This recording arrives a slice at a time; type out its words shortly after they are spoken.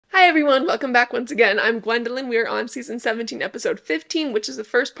everyone, welcome back once again. I'm Gwendolyn. We are on season 17, episode 15, which is the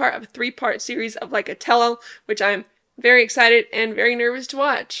first part of a 3-part series of Like a Tell-All, which I'm very excited and very nervous to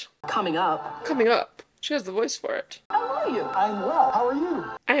watch. Coming up. She has the voice for it. How are you? I'm well. How are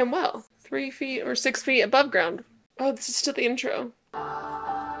you? I am well. 3 feet or 6 feet above ground. Oh, this is still the intro.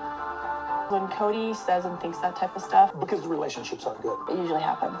 When Cody says and thinks that type of stuff, Because the relationships aren't good. it usually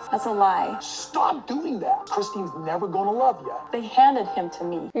happens. That's a lie. Stop doing that. Christine's never gonna love you. They handed him to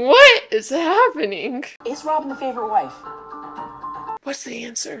me. What is happening? Is Robin the favorite wife? What's the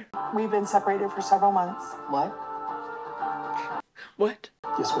answer? We've been separated for several months. What? What?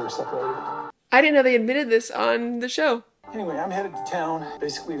 Yes, we're separated. I didn't know they admitted this on the show. Anyway, I'm headed to town,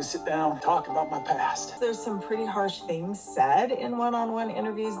 basically to sit down and talk about my past. There's some pretty harsh things said in one-on-one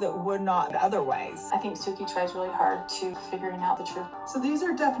interviews that would not otherwise. I think Suki tries really hard to figuring out the truth. So these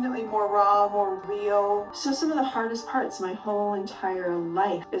are definitely more raw, more real. So some of the hardest parts of my whole entire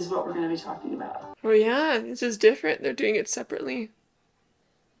life is what we're going to be talking about. Oh yeah, this is different. They're doing it separately.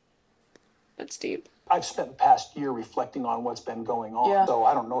 That's deep. I've spent the past year reflecting on what's been going on. Yeah. So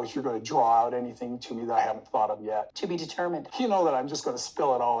I don't know if you're going to draw out anything to me that I haven't thought of yet. To be determined. You know that I'm just going to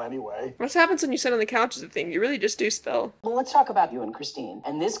spill it all anyway. What happens when you sit on the couch is a thing. You really just do spill. Well, let's talk about you and Christine.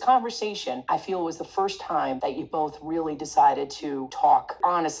 And this conversation, I feel, was the first time that you both really decided to talk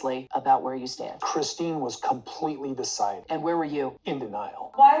honestly about where you stand. Christine was completely decided. And where were you? In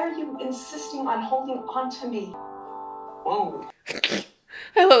denial. Why are you insisting on holding on to me? Whoa.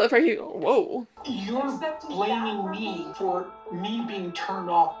 I love that part. Whoa. You're blaming me for me being turned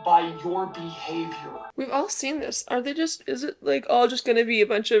off by your behavior. We've all seen this. Is it like all just gonna be a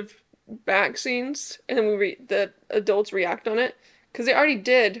bunch of back scenes and then the adults react on it? Because they already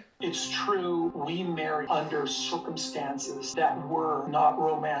did. It's true, we married under circumstances that were not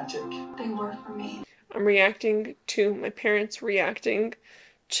romantic. They were for me. I'm reacting to my parents reacting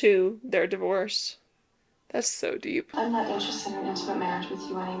to their divorce. That's so deep. I'm not interested in intimate marriage with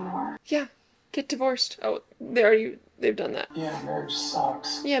you anymore. Yeah, get divorced. Oh, they've done that. Yeah, marriage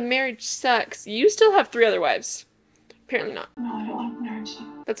sucks. Yeah, marriage sucks. You still have 3 other wives. Apparently not. No, I don't want to marry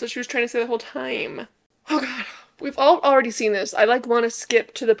you. That's what she was trying to say the whole time. Oh god. We've all already seen this. I want to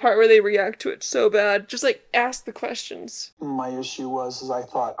skip to the part where they react to it so bad. Just ask the questions. My issue was I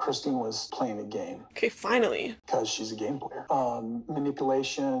thought Christine was playing a game. Okay, finally. Because she's a game player.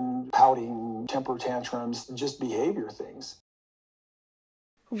 Manipulation, pouting, temper tantrums, just behavior things.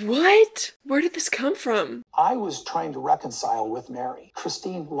 What? Where did this come from? I was trying to reconcile with Mary.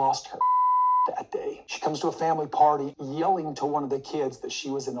 Christine lost her that day. She comes to a family party yelling to one of the kids that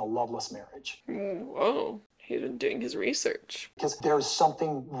she was in a loveless marriage. Whoa. He's been doing his research. Because there's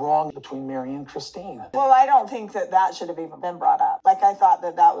something wrong between Mary and Christine. Well, I don't think that should have even been brought up. I thought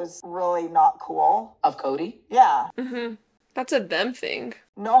that was really not cool. Of Cody? Yeah. Mm-hmm. That's a them thing.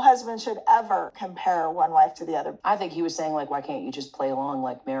 No husband should ever compare one wife to the other. I think he was saying, why can't you just play along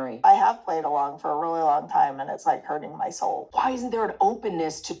like Mary? I have played along for a really long time, and it's hurting my soul. Why isn't there an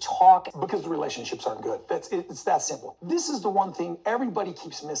openness to talk? Because the relationships aren't good. It's that simple. This is the one thing everybody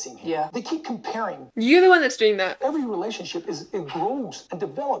keeps missing here. Yeah. They keep comparing. You're the one that's doing that. Every relationship it grows and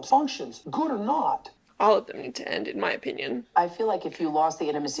develops, functions, good or not. All of them need to end, in my opinion. I feel like if you lost the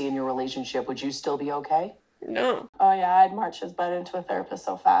intimacy in your relationship, would you still be okay? No. Oh yeah, I'd march his butt into a therapist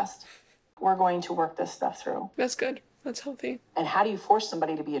so fast. We're going to work this stuff through. That's good. That's healthy. And how do you force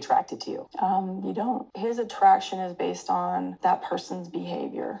somebody to be attracted to you? You don't. His attraction is based on that person's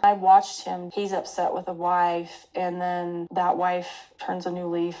behavior. I watched him. He's upset with a wife, and then that wife turns a new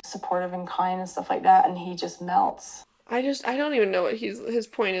leaf, supportive and kind and stuff like that, and he just melts. I don't even know what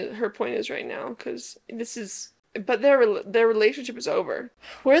her point is right now, because but their relationship is over.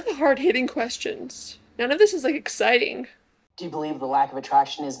 Where are the hard-hitting questions? None of this is exciting. Do you believe the lack of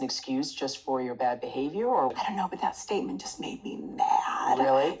attraction is an excuse just for your bad behavior, or? I don't know, but that statement just made me mad.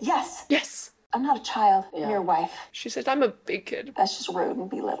 Really? Yes. Yes. I'm not a child. Yeah. I'm your wife. She said, I'm a big kid. That's just rude and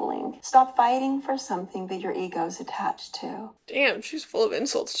belittling. Stop fighting for something that your ego's attached to. Damn, she's full of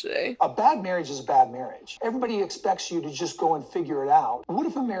insults today. A bad marriage is a bad marriage. Everybody expects you to just go and figure it out. What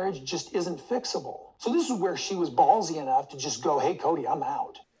if a marriage just isn't fixable? So this is where she was ballsy enough to just go, hey, Cody, I'm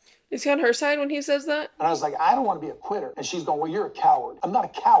out. Is he on her side when he says that? And I was like, I don't want to be a quitter. And she's going, well, you're a coward. I'm not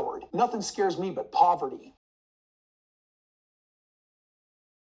a coward. Nothing scares me but poverty.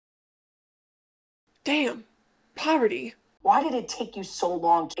 Damn. Poverty. Why did it take you so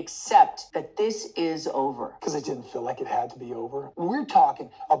long to accept that this is over? Because it didn't feel like it had to be over. We're talking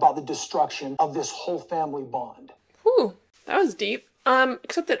about the destruction of this whole family bond. Whew. That was deep.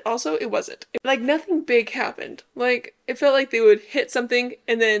 Except that also it wasn't. Nothing big happened. It felt like they would hit something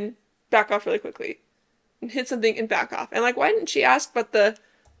and then back off really quickly. And hit something and back off. And why didn't she ask about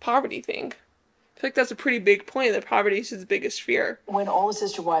poverty thing. I feel like that's a pretty big point, that poverty is his biggest fear. When all the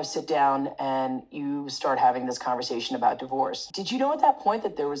sister wives sit down and you start having this conversation about divorce, did you know at that point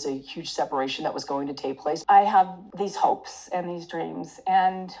that there was a huge separation that was going to take place? I have these hopes and these dreams,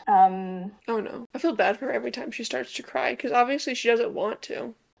 and Oh no. I feel bad for her every time she starts to cry, because obviously she doesn't want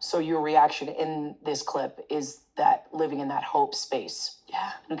to. So your reaction in this clip is that living in that hope space.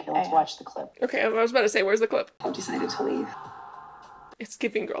 yeah. Okay, let's watch the clip. Okay, I was about to say, where's the clip? I've decided to leave. It's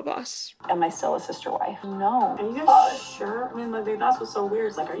giving girl boss. Am I still a sister wife? No. Are you guys sure? I mean, like, that's what's so weird.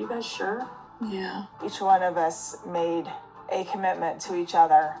 It's like, are you guys sure? Yeah. Each one of us made a commitment to each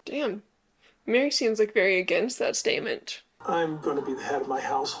other. Damn. Mary seems like very against that statement. I'm going to be the head of my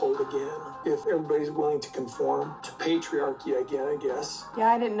household again. If everybody's willing to conform to patriarchy again, I guess. Yeah,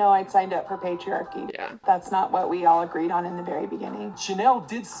 I didn't know I'd signed up for patriarchy. Yeah. That's not what we all agreed on in the very beginning. Chanel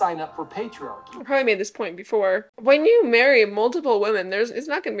did sign up for patriarchy. I probably made this point before. When you marry multiple women, it's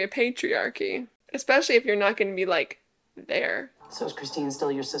not going to be a patriarchy. Especially if you're not going to be, like, there. So is Christine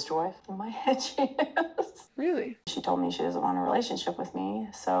still your sister wife? In my head, she is. Really? She told me she doesn't want a relationship with me,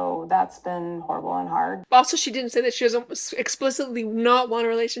 so that's been horrible and hard. Also, she didn't say that she doesn't explicitly not want a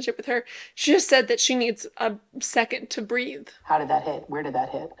relationship with her. She just said that she needs a second to breathe. How did that hit? Where did that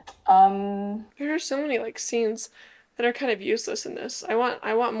hit? There are so many, like, scenes that are kind of useless in this. I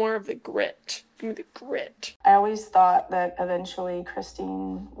want more of the grit. Give me the grit. I always thought that eventually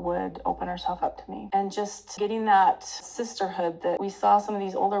Christine would open herself up to me. And just getting that sisterhood that we saw some of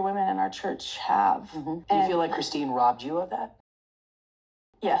these older women in our church have. Do you feel like Christine robbed you of that?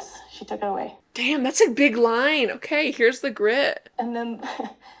 Yes, she took it away. Damn, that's a big line. Okay, here's the grit. And then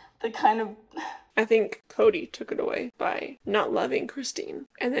the kind of... I think Cody took it away by not loving Christine.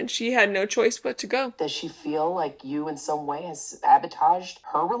 And then she had no choice but to go. Does she feel like you in some way has sabotaged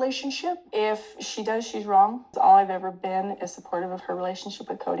her relationship? If she does, she's wrong. All I've ever been is supportive of her relationship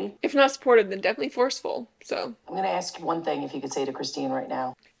with Cody. If not supportive, then definitely forceful. So, I'm going to ask you one thing if you could say to Christine right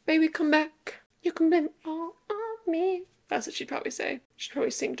now. baby, come back. You can be all on me. That's what she'd probably say. She'd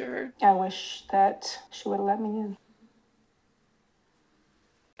probably sing to her. I wish that she would have let me in.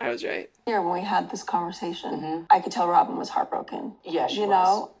 I was right. Here, when we had this conversation, I could tell Robin was heartbroken. Yeah, she You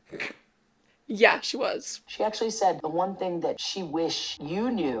was. know? Yeah, she was. She actually said the one thing that she wished you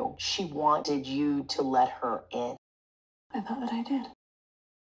knew, she wanted you to let her in. I thought that I did.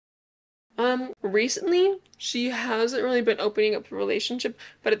 Recently, she hasn't really been opening up a relationship,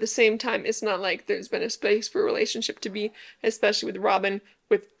 but at the same time, it's not like there's been a space for a relationship to be, especially with Robin,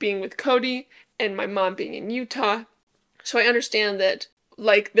 with being with Cody, and my mom being in Utah. So I understand that,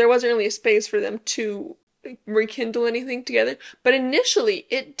 like, there wasn't really a space for them to rekindle anything together. But initially,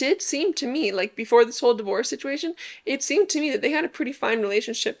 it did seem to me, like, before this whole divorce situation, it seemed to me that they had a pretty fine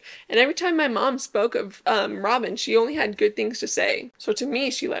relationship. And every time my mom spoke of Robin, she only had good things to say. So to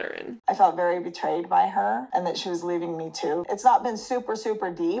me, she let her in. I felt very betrayed by her and that she was leaving me too. It's not been super, super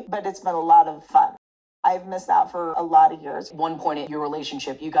deep, but it's been a lot of fun. I've missed out for a lot of years. One point in your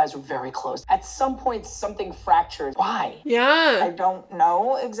relationship, you guys were very close. At some point, something fractured. Why? I Yeah. don't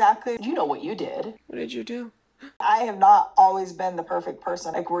know exactly. You know what you did. What did you do? I have not always been the perfect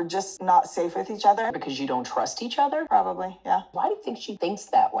person. Like, we're just not safe with each other. Because you don't trust each other? Probably, yeah. Why do you think she thinks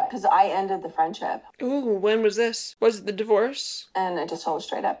that way? Because I ended the friendship. Ooh, when was this? Was it the divorce? And I just told her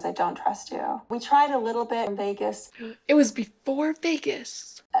straight up, I don't trust you. We tried a little bit in Vegas. It was before Vegas.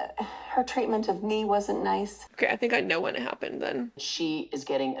 Her treatment of me wasn't nice. Okay, I think I know when it happened then. She is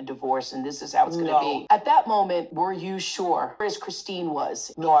getting a divorce and this is how it's going to No. be. At that moment, were you sure, as Christine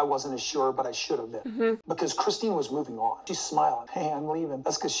was? No, I wasn't as sure, but I should have been. Because Christine was moving on. She's smiling. Hey, I'm leaving.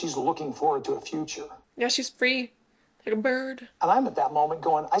 That's because she's looking forward to a future. Yeah, she's free. Like a bird. And I'm at that moment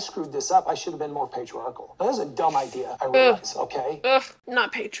going, I screwed this up. I should have been more patrarchal. That was a dumb idea, I realize, okay? Ugh,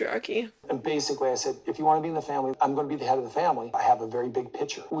 not patriarchy. And basically I said, if you want to be in the family, I'm going to be the head of the family. I have a very big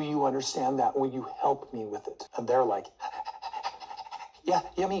picture. Will you understand that? Will you help me with it? And they're like, yeah,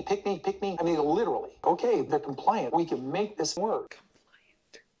 me, pick me, pick me. I mean, literally. Okay, they're compliant. We can make this work.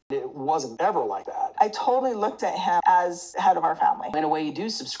 It wasn't ever like that. I totally looked at him as head of our family. In a way, you do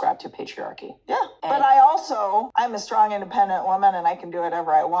subscribe to patriarchy. Yeah, And- but I'm a strong, independent woman and I can do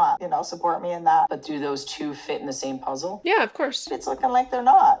whatever I want. You know, support me in that. But do those two fit in the same puzzle? Yeah, of course. It's looking like they're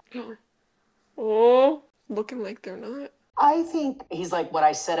not. Oh, looking like they're not. I think He's like, what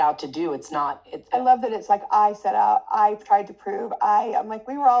I set out to do, it's not. I love that it's like I set out, I tried to prove, I'm like,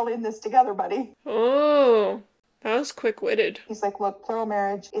 we were all in this together, buddy. Oh, That was quick-witted. He's like, look, plural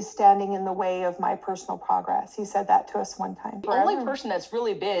marriage is standing in the way of my personal progress. He said that to us one time. The only person that's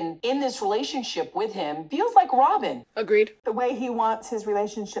really been in this relationship with him feels like Robin. Agreed. The way he wants his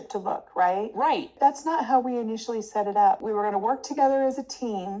relationship to look, right? Right. That's not how we initially set it up. We were going to work together as a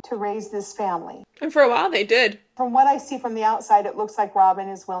team to raise this family. And for a while they did. From what I see from the outside, it looks like Robin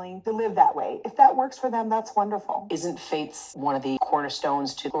is willing to live that way. If that works for them, that's wonderful. Isn't faith one of the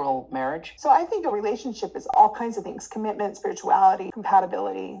cornerstones to plural marriage? So I think a relationship is all kinds of things: commitment, spirituality,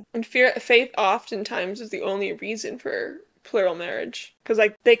 compatibility. And faith oftentimes is the only reason for plural marriage. Because,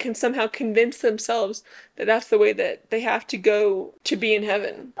 like, they can somehow convince themselves that that's the way that they have to go to be in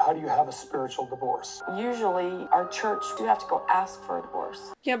heaven. How do you have a spiritual divorce? Usually, our church, you have to go ask for a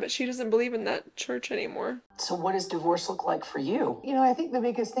divorce. Yeah, but she doesn't believe in that church anymore. So what does divorce look like for you? You know, I think the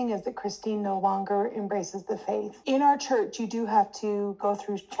biggest thing is that Christine no longer embraces the faith. In our church, you do have to go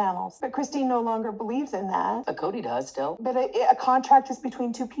through channels, but Christine no longer believes in that. But Cody does still. But a contract is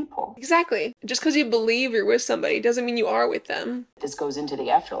between two people. Exactly. Just because you believe you're with somebody doesn't mean you are with them. This goes into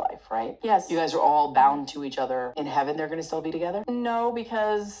the afterlife, right? Yes. You guys are all bound to each other. In heaven, they're going to still be together? No,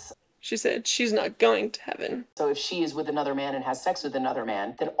 because She said she's not going to heaven. So if she is with another man and has sex with another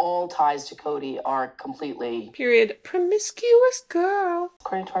man, then all ties to Cody are completely... Period. Promiscuous girl.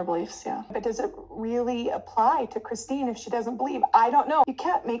 according to our beliefs, yeah. But does it really apply to Christine if she doesn't believe? I don't know. You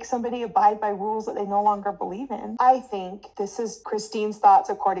can't make somebody abide by rules that they no longer believe in. I think this is Christine's thoughts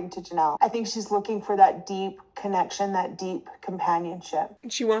according to Janelle. I think she's looking for that deep connection, that deep companionship.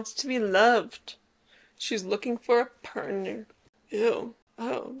 And she wants to be loved. She's looking for a partner. Ew.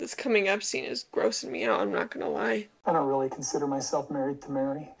 Oh, this coming up scene is grossing me out, I'm not gonna lie. I don't really consider myself married to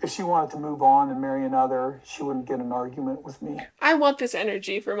Mary. If she wanted to move on and marry another, she wouldn't get an argument with me. I want this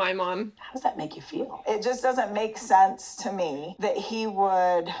energy for my mom. How does that make you feel? It just doesn't make sense to me that he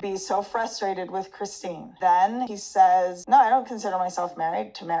would be so frustrated with Christine. Then he says, no, I don't consider myself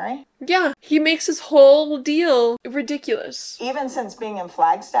married to Mary. Yeah, he makes this whole deal ridiculous. Even since being in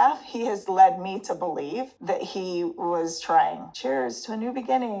Flagstaff, he has led me to believe that he was trying. Cheers to a new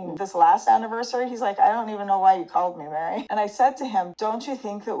beginning. This last anniversary, he's like, I don't even know why you called me Mary. And I said to him, don't you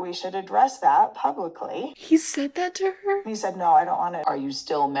think that we should address that publicly? He said that to her? He said, no, I don't want to. Are you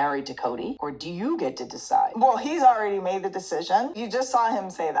still married to Cody? Or do you get to decide? Well, he's already made the decision. You just saw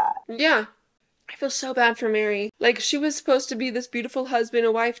him say that. Yeah. I feel so bad for Mary. Like, she was supposed to be this beautiful husband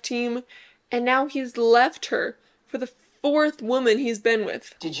and wife team, and now he's left her for the fourth woman he's been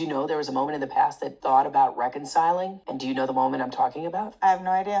with. Did you know there was a moment in the past that thought about reconciling? And do you know the moment I'm talking about? I have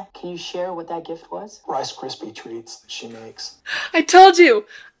no idea. Can you share what that gift was? Rice Krispie treats that she makes. I told you!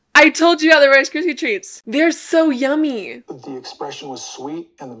 I told you how the Rice Krispie treats. They're so yummy. The expression was sweet,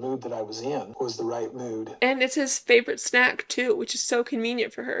 and the mood that I was in was the right mood. And it's his favorite snack, too, which is so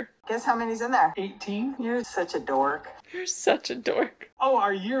convenient for her. Guess how many's in there? 18? You're such a dork. You're such a dork. Oh,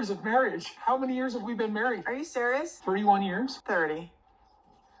 our years of marriage. How many years have we been married? Are you serious? 31 years? 30.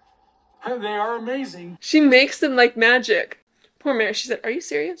 They are amazing. She makes them like magic. Poor Mary, she said, are you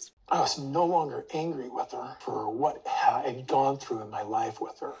serious? I was no longer angry with her for what I had gone through in my life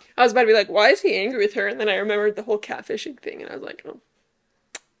with her. I was about to be like, why is he angry with her? And then I remembered the whole catfishing thing, and I was like, oh,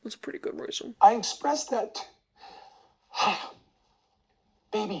 that's a pretty good reason. I expressed that.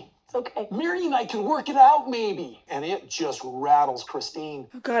 Baby, It's okay. Mary and I can work it out, maybe. And it just rattles Christine.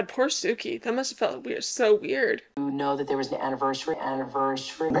 Oh God, poor Suki. That must have felt weird. So weird. You know that there was an anniversary.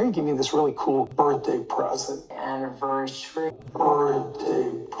 Mary gave me this really cool birthday present. Anniversary.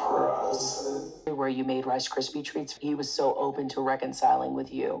 Birthday present. Where you made Rice Krispie treats. He was so open to reconciling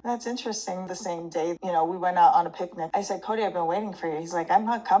with you. That's interesting. The same day, we went out on a picnic. I said, Cody, I've been waiting for you. He's like, I'm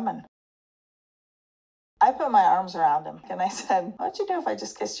not coming. I put my arms around him and I said, what'd you do if I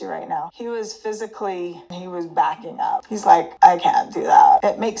just kissed you right now? He was backing up. He's like, I can't do that.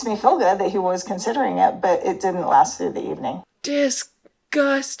 It makes me feel good that he was considering it, but it didn't last through the evening.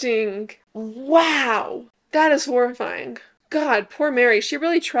 Disgusting. Wow. That is horrifying. God, poor Mary. She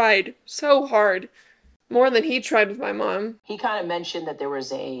really tried so hard. More than he tried with my mom. He kind of mentioned that there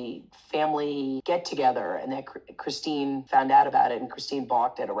was a family get-together and that Christine found out about it and Christine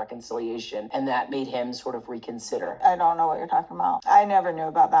balked at a reconciliation and that made him sort of reconsider. I don't know what you're talking about. I never knew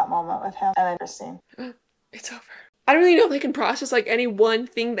about that moment with him and Christine. It's over. I don't really know if I can process like any one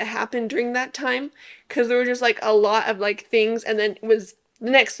thing that happened during that time because there were just like a lot of like things and then it was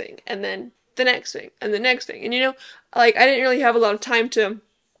the next thing and then the next thing and the next thing. And like I didn't really have a lot of time to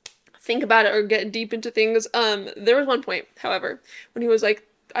think about it or get deep into things. There was one point, however, when he was like,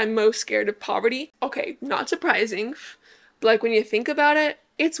 I'm most scared of poverty. Okay, not surprising. But like when you think about it,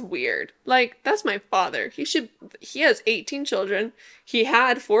 it's weird. Like, that's my father. He has 18 children. He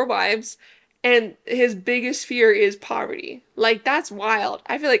had 4 wives. And his biggest fear is poverty. Like, that's wild.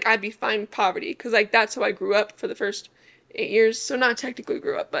 I feel like I'd be fine with poverty because, like, that's how I grew up for the first 8 years. So not technically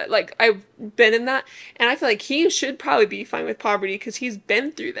grew up, but, like, I've been in that. And I feel like he should probably be fine with poverty because he's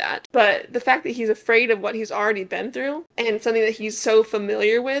been through that. But the fact that he's afraid of what he's already been through and something that he's so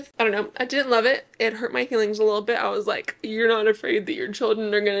familiar with, I don't know. I didn't love it. It hurt my feelings a little bit. I was like, you're not afraid that your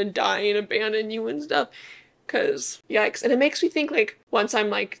children are gonna die and abandon you and stuff. Cause yikes. And it makes me think, like, once I'm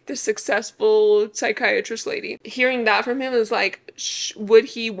like the successful psychiatrist lady, hearing that from him is like, would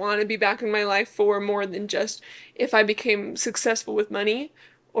he want to be back in my life for more than just if I became successful with money,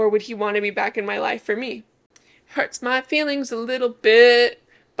 or would he want to be back in my life for me? Hurts my feelings a little bit.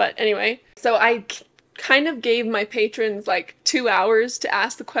 But anyway, so I kind of gave my patrons like 2 hours to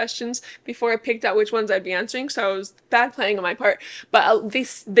ask the questions before I picked out which ones I'd be answering, so it was bad planning on my part, but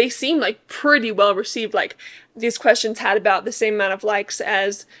they seemed like pretty well received. Like, these questions had about the same amount of likes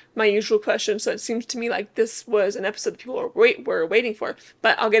as my usual questions, so it seems to me like this was an episode that people were waiting for.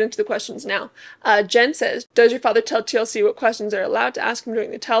 But I'll get into the questions now. Jen says, does your father tell TLC what questions they're allowed to ask him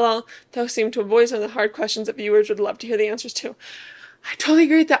during the tell-all? Those seem to avoid some of the hard questions that viewers would love to hear the answers to. I totally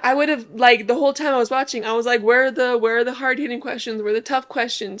agree with that. I would have, like, the whole time I was watching, I was like, where are the hard-hitting questions? Where are the tough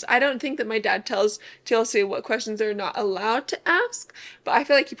questions? I don't think that my dad tells TLC what questions they're not allowed to ask, but I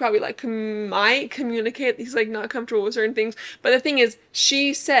feel like he probably, like, might communicate that he's, like, not comfortable with certain things. But the thing is,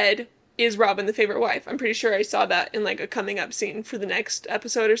 she said, is Robin the favorite wife? I'm pretty sure I saw that in, like, a coming-up scene for the next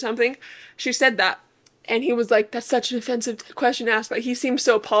episode or something. She said that. And he was like, that's such an offensive question to ask, but he seemed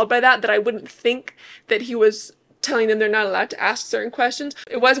so appalled by that I wouldn't think that he was telling them they're not allowed to ask certain questions.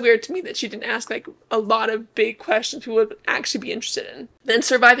 It was weird to me that she didn't ask, like, a lot of big questions people would actually be interested in. Then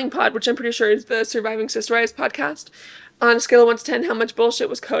Surviving Pod, which I'm pretty sure is the Surviving Sister Wives podcast. On a scale of 1 to 10, how much bullshit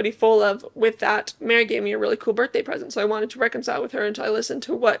was Cody full of? With that, Mary gave me a really cool birthday present, so I wanted to reconcile with her until I listened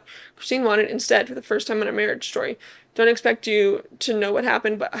to what Christine wanted instead for the first time in a marriage story. Don't expect you to know what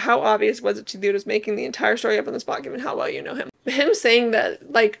happened, but how obvious was it to you that it was making the entire story up on the spot given how well you know him? Him saying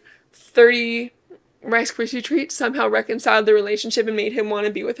that, like, 30 Rice Krispie treats somehow reconciled the relationship and made him want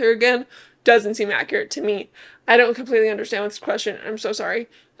to be with her again doesn't seem accurate to me. I don't completely understand this question. I'm so sorry.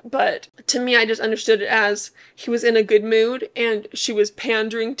 But to me, I just understood it as he was in a good mood and she was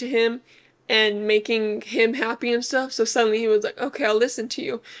pandering to him and making him happy and stuff. So suddenly he was like, okay, I'll listen to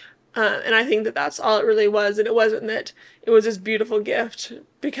you. And I think that that's all it really was. And it wasn't that it was this beautiful gift.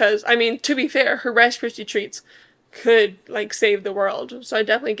 Because, I mean, to be fair, her Rice Krispie treats could, like, save the world. So I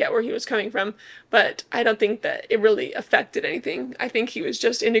definitely get where he was coming from, but I don't think that it really affected anything. I think he was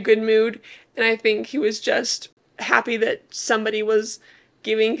just in a good mood, and I think he was just happy that somebody was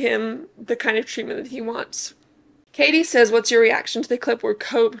giving him the kind of treatment that he wants. Katie says, what's your reaction to the clip where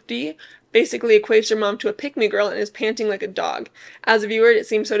Cody basically equates her mom to a pick-me girl and is panting like a dog? As a viewer, it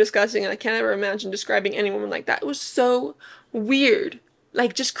seems so disgusting, and I can't ever imagine describing any woman like that. It was so weird.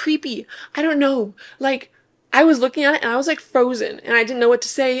 Like, just creepy. I don't know. Like, I was looking at it and I was like frozen and I didn't know what to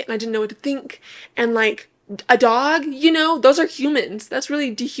say and I didn't know what to think. And, like, a dog, you know, those are humans. That's really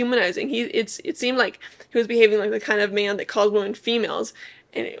dehumanizing. It seemed like he was behaving like the kind of man that calls women females,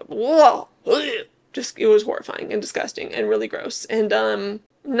 and it was horrifying and disgusting and really gross and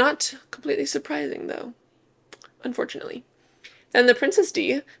not completely surprising though, unfortunately. Then the Princess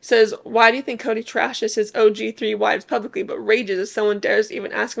D says, why do you think Cody trashes his OG 3 wives publicly but rages if someone dares to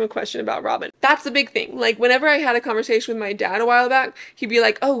even ask him a question about Robin? That's the big thing. Like, whenever I had a conversation with my dad a while back, he'd be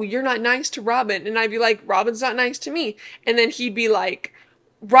like, oh, you're not nice to Robin. And I'd be like, Robin's not nice to me. And then he'd be like,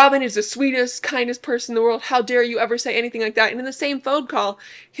 Robin is the sweetest, kindest person in the world. How dare you ever say anything like that? And in the same phone call,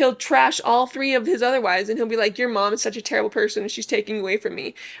 he'll trash all 3 of his other wives and he'll be like, your mom is such a terrible person and she's taking away from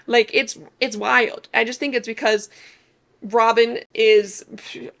me. Like, it's wild. I just think it's because Robin is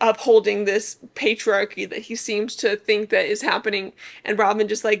upholding this patriarchy that he seems to think that is happening, and Robin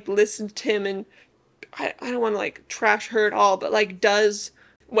just, like, listens to him, and I don't want to, like, trash her at all, but, like, does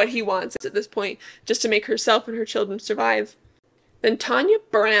what he wants at this point just to make herself and her children survive. Then Tanya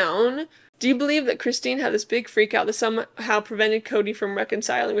Brown, do you believe that Christine had this big freak out that somehow prevented Cody from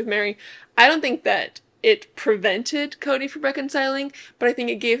reconciling with Mary? I don't think that it prevented Cody from reconciling, but I think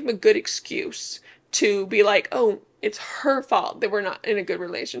it gave him a good excuse to be like, oh, it's her fault that we're not in a good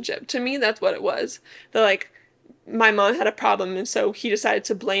relationship. To me, that's what it was. That, like, my mom had a problem, and so he decided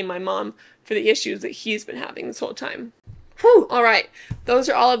to blame my mom for the issues that he's been having this whole time. Whew, all right. Those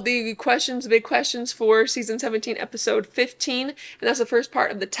are all of the questions, big questions for season 17, episode 15. And that's the first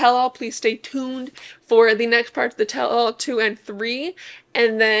part of the tell-all. Please stay tuned for the next part of the tell-all 2 and 3.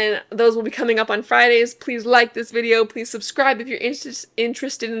 And then those will be coming up on Fridays. Please like this video. Please subscribe if you're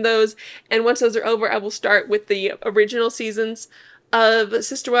interested in those. And once those are over, I will start with the original seasons of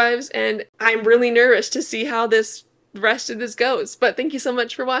Sister Wives, and I'm really nervous to see how the rest of this goes. But thank you so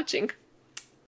much for watching.